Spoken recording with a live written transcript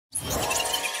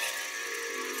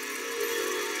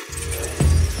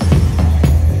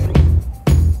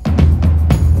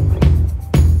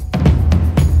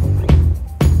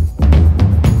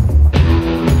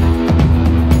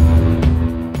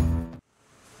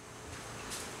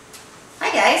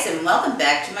guys, and welcome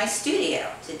back to my studio.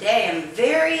 Today I'm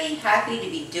very happy to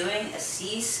be doing a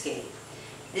seascape.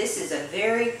 This is a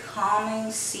very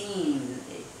calming scene.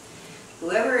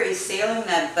 Whoever is sailing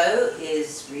that boat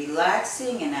is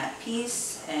relaxing and at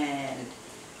peace and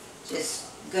just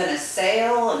gonna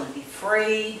sail and be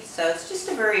free. So it's just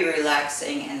a very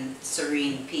relaxing and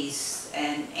serene piece,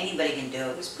 and anybody can do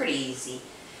it. It's pretty easy.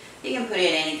 You can put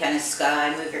in any kind of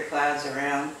sky, move your clouds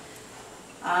around.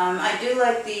 I do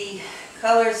like the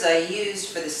colors I used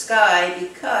for the sky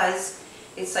because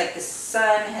it's like the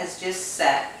sun has just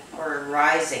set, or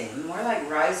rising, more like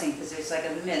rising, because there's like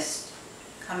a mist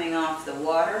coming off the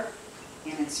water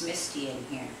and it's misty in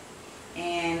here.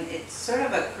 And it's sort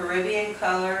of a Caribbean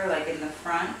color, like in the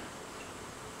front.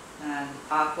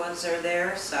 Aquas are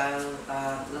there, so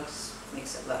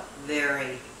makes it look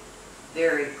very,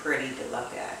 very pretty to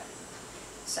look at.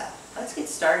 So let's get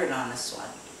started on this one.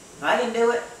 If I can do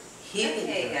it, you can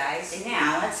do it. Okay guys, and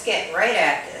now let's get right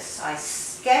at this. I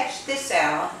sketched this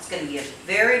out. It's going to be a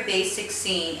very basic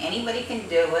scene. Anybody can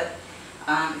do it.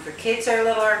 If your kids are a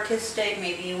little artistic,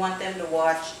 maybe you want them to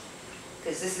watch,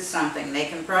 because this is something they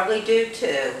can probably do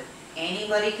too.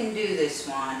 Anybody can do this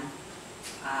one.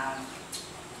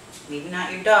 Maybe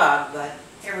not your dog, but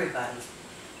everybody.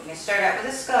 We're going to start out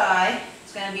with the sky.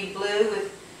 It's going to be blue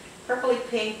with purpley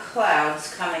pink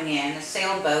clouds coming in, a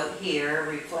sailboat here, a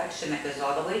reflection that goes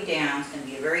all the way down. It's going to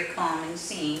be a very calming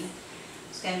scene.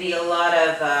 It's going to be a lot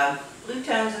of blue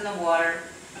tones in the water.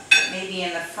 Maybe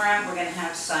in the front we're going to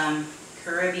have some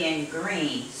Caribbean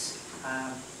greens.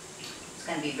 It's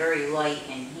going to be very light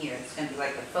in here. It's going to be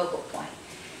like a focal point.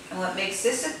 And what makes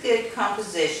this a good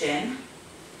composition,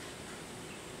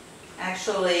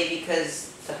 actually,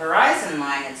 because the horizon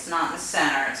line, it's not in the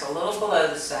center, it's a little below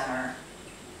the center.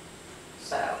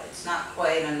 So it's not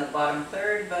quite in the bottom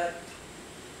third, but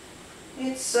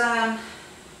it's the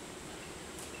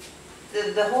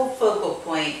whole focal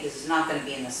point is not going to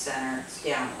be in the center. It's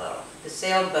down low. The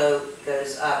sailboat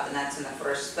goes up, and that's in the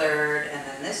first third, and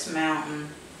then this mountain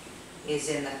is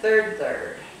in the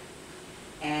third.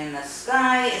 And the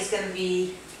sky is going to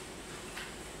be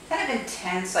kind of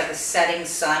intense, like a setting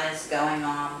sun is going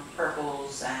on,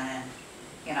 purples, and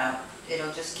you know,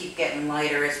 it'll just keep getting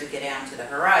lighter as we get down to the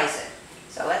horizon.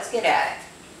 So let's get at it.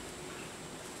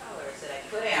 The colors that I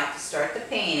put out to start the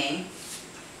painting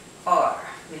are,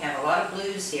 we have a lot of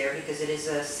blues here because it is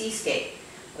a seascape.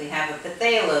 We have a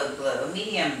phthalo blue, a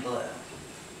medium blue.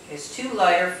 There's two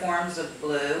lighter forms of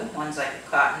blue. One's like a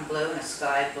cotton blue and a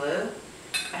sky blue.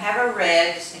 I have a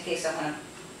red, just in case I want to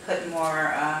put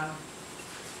more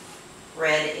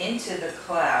red into the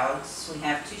clouds. We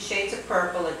have two shades of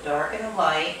purple, a dark and a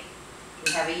light.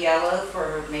 We have a yellow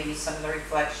for maybe some of the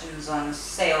reflections on the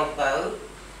sailboat.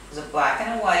 There's a black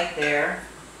and a white there.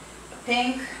 A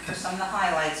pink for some of the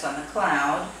highlights on the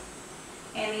cloud.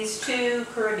 And these two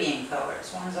Caribbean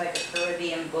colors. One's like a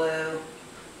Caribbean blue,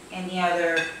 and the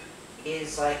other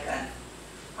is like an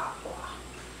aqua.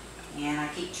 And I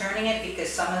keep turning it because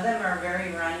some of them are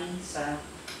very runny, so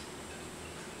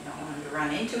I don't want them to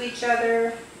run into each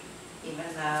other, even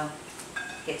though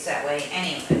it gets that way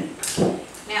anyway.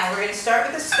 Now we're going to start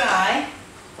with the sky.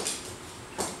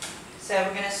 So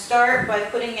we're going to start by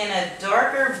putting in a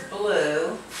darker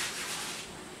blue,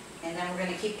 and then we're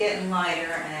going to keep getting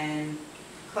lighter, and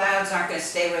clouds aren't going to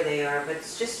stay where they are, but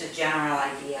it's just a general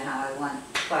idea how I want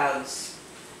clouds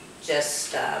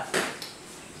just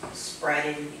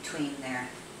spread in between there.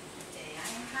 Okay,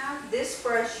 I have this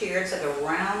brush here. It's like a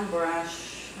round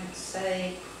brush. I'd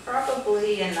say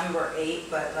probably a number 8,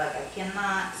 but like I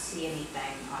cannot see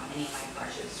anything on any of my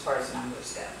brushes as far as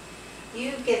numbers go.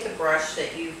 You get the brush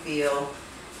that you feel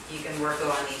you can work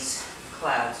on these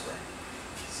clouds with.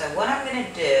 So what I'm going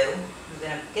to do, I'm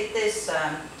going to get this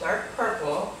dark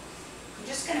purple. I'm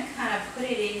just going to kind of put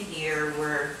it in here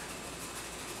where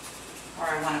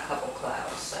I want a couple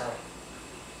clouds. So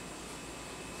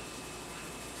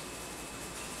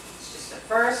it's just the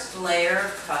first layer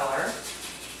of color,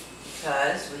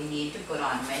 because we need to put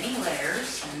on many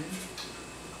layers and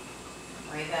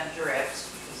worry about drift,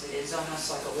 because it is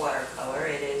almost like a watercolor.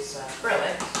 It is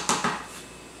acrylic,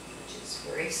 which is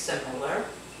very similar.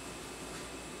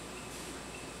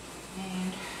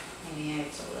 And maybe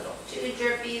it's a little too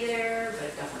drippy there,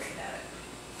 but don't worry about it.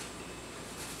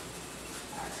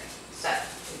 Alright, so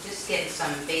we're just getting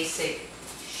some basic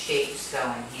shapes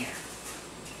going here.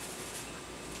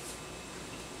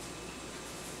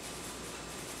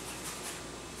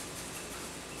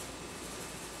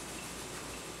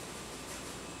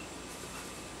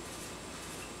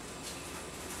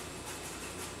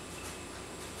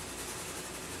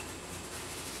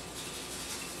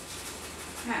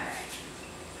 Alright,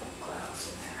 a couple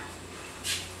clouds in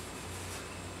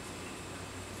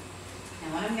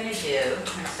do,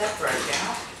 rinse that brush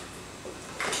out,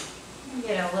 and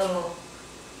get a little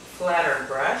flatter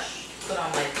brush, put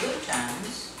on my blue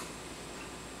tones.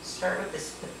 Start with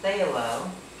this phthalo.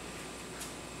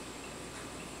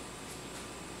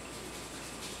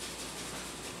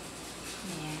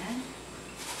 And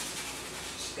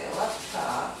just go up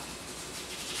top,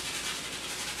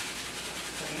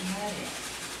 putting that in.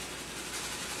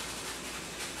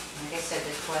 Like I said,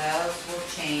 the clouds will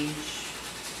change.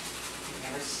 They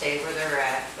never stay where they're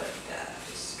at, but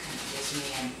just kind of gives me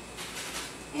an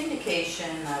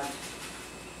indication of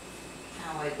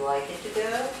how I'd like it to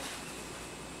go.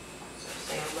 So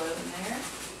sailboat in there.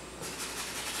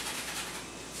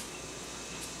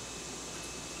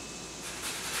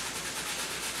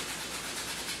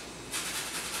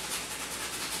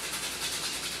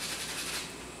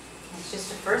 It's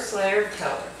just a first layer of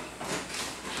color.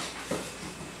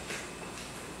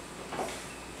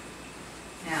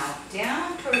 Now,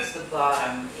 down towards the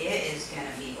bottom, it is going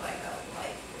to be like a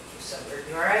light blue. So we're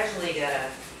gradually going to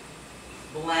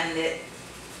blend it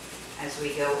as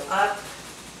we go up.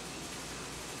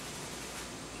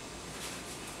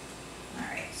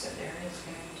 Alright, so there is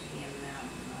going to be a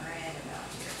mountain right about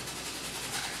here.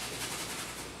 Alright.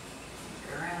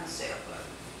 Go around the sailboat.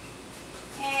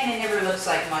 And it never looks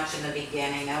like much in the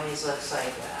beginning. It always looks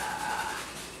like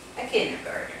a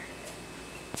kindergartner.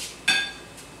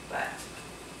 But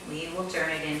we will turn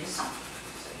it into something.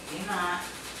 So do not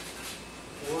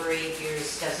worry if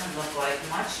yours doesn't look like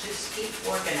much. Just keep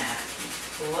working at it. Keep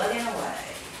plugging away.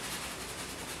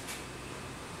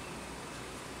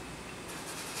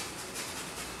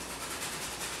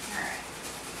 Alright.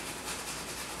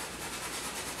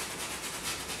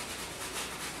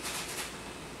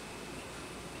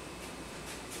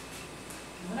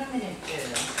 What I'm going to do,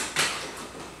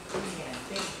 I'm going to get a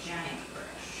big giant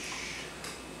brush.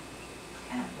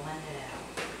 Kind of blend it out.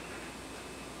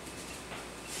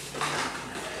 Not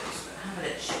one of those, but how about a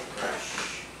chip brush?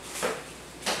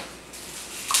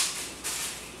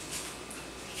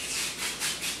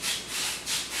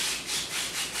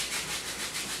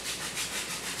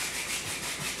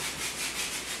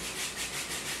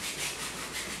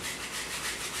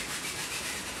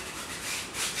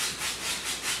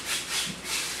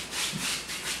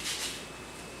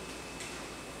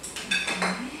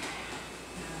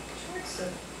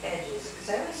 Edges, because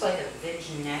I always like a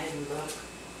vignetted look.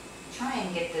 Try and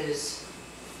get those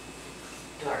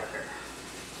darker.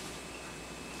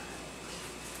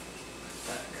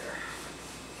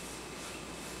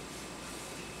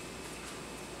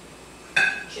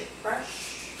 Chip brush.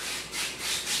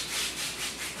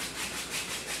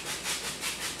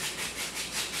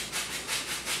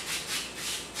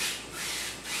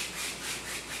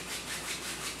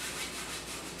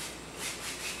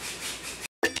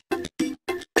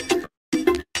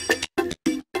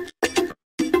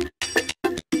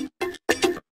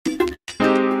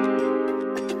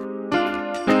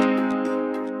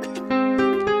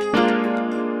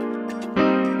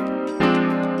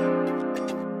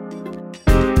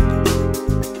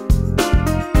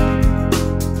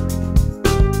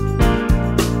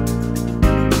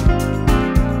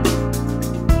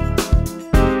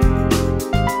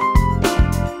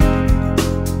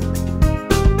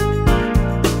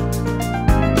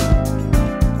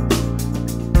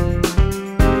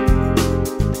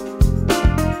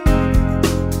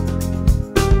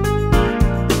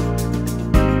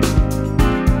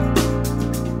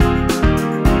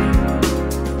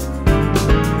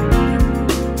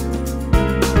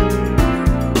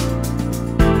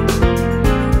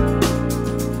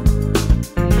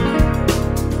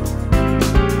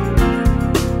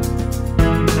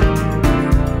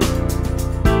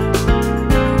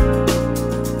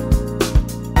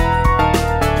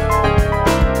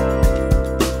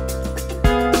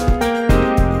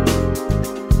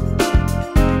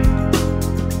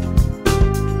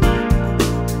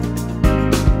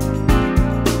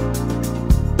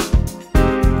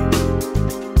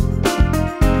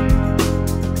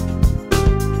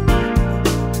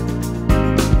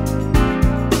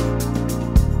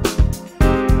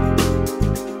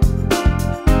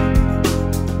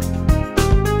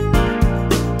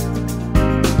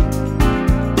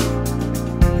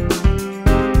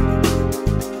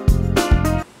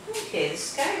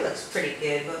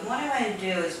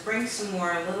 Some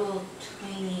more little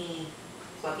tiny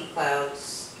fluffy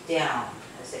clouds down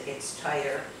as it gets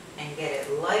tighter and get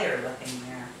it lighter looking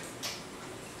there.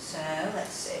 So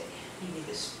let's see, maybe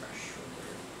this brush will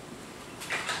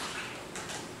do.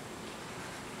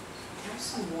 There's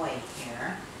some white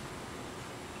here.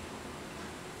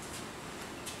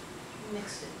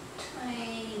 Mixed a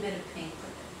tiny bit of pink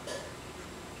with it.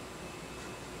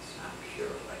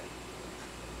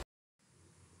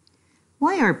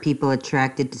 are people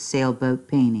attracted to sailboat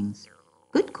paintings?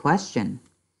 Good question.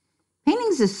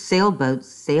 Paintings of sailboats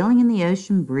sailing in the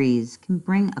ocean breeze can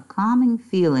bring a calming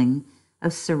feeling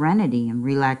of serenity and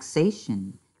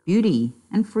relaxation, beauty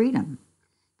and freedom.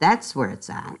 That's where it's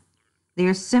at. They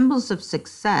are symbols of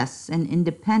success and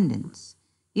independence.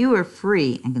 You are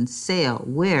free and can sail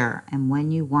where and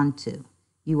when you want to.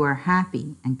 You are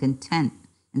happy and content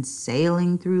and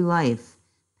sailing through life,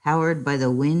 powered by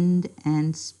the wind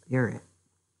and spirit.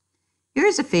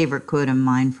 Here's a favorite quote of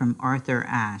mine from Arthur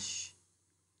Ashe.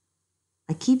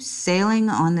 I keep sailing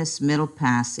on this middle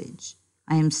passage.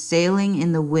 I am sailing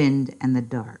in the wind and the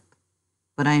dark,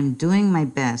 but I am doing my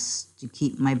best to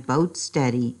keep my boat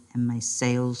steady and my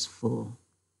sails full.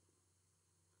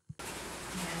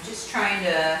 I'm just trying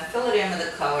to fill it in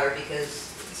with the color because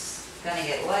it's going to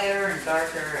get lighter and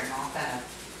darker and all kind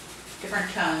of different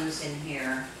tones in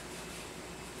here.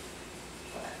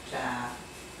 But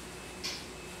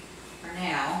for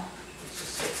now, let's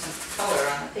just get some color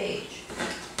on the page.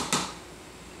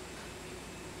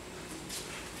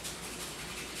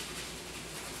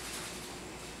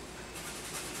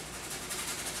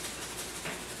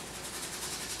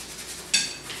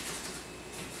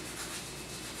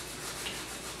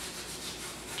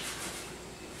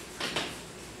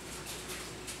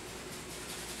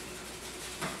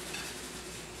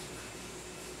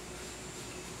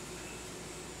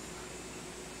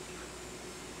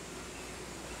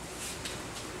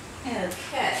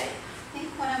 Okay, I think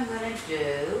what I'm going to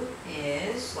do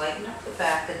is lighten up the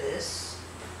back of this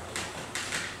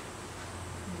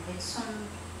and get some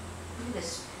of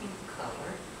this pink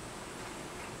color.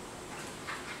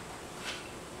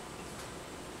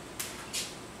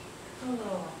 Put a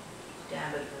little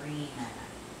dab of green in it.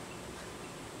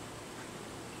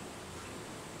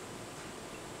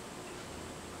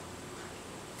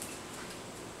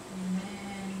 And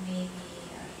then maybe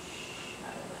a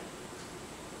shot of it.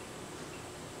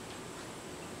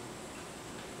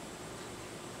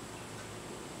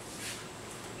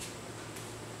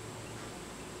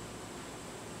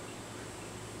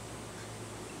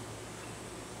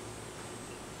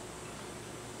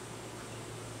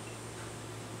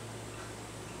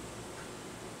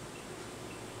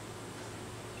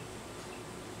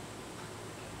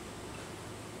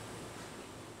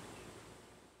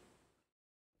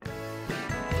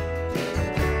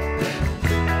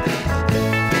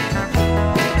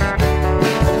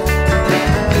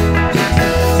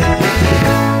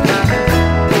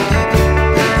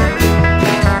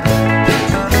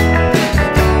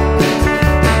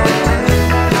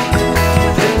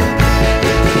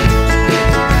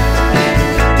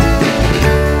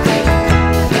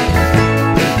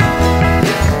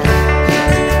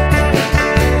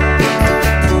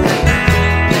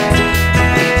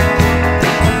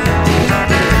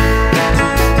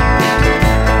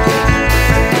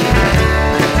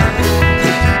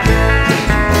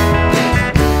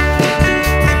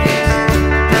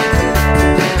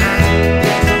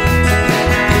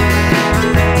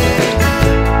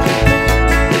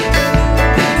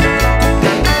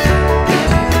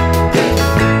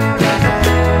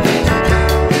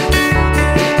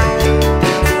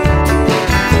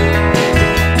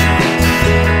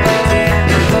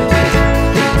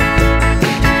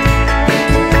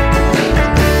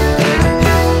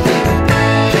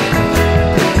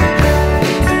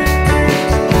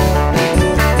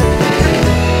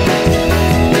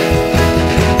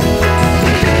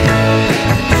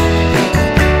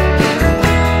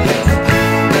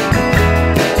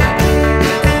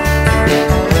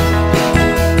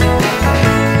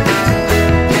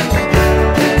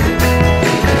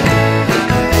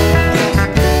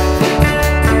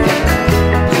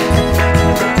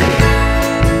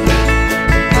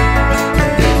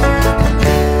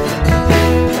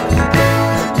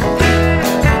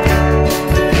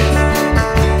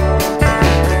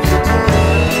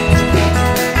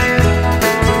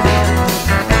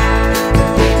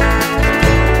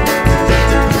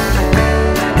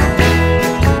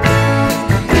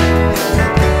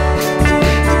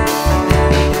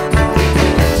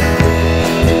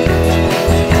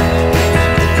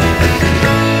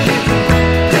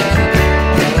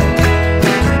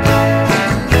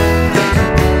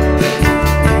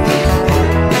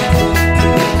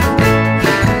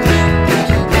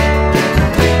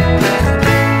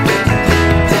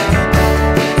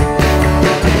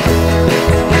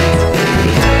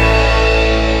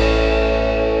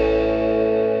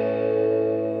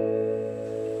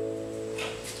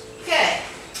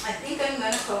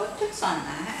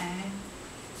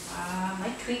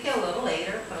 tweak it a little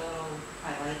later, put a little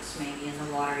highlights maybe in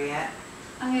the water yet.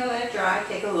 I'm going to let it dry,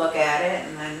 take a look at it,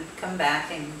 and then come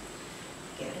back and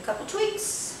give it a couple tweaks.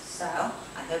 So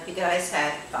I hope you guys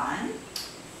had fun.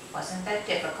 Wasn't that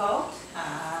difficult.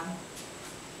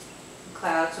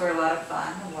 Clouds were a lot of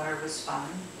fun. The water was fun.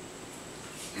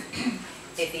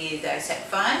 If you guys had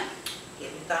fun, give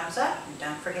it a thumbs up, and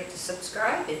don't forget to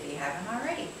subscribe if you haven't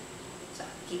already. So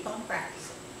keep on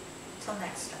practicing. Till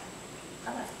next time.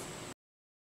 Bye-bye.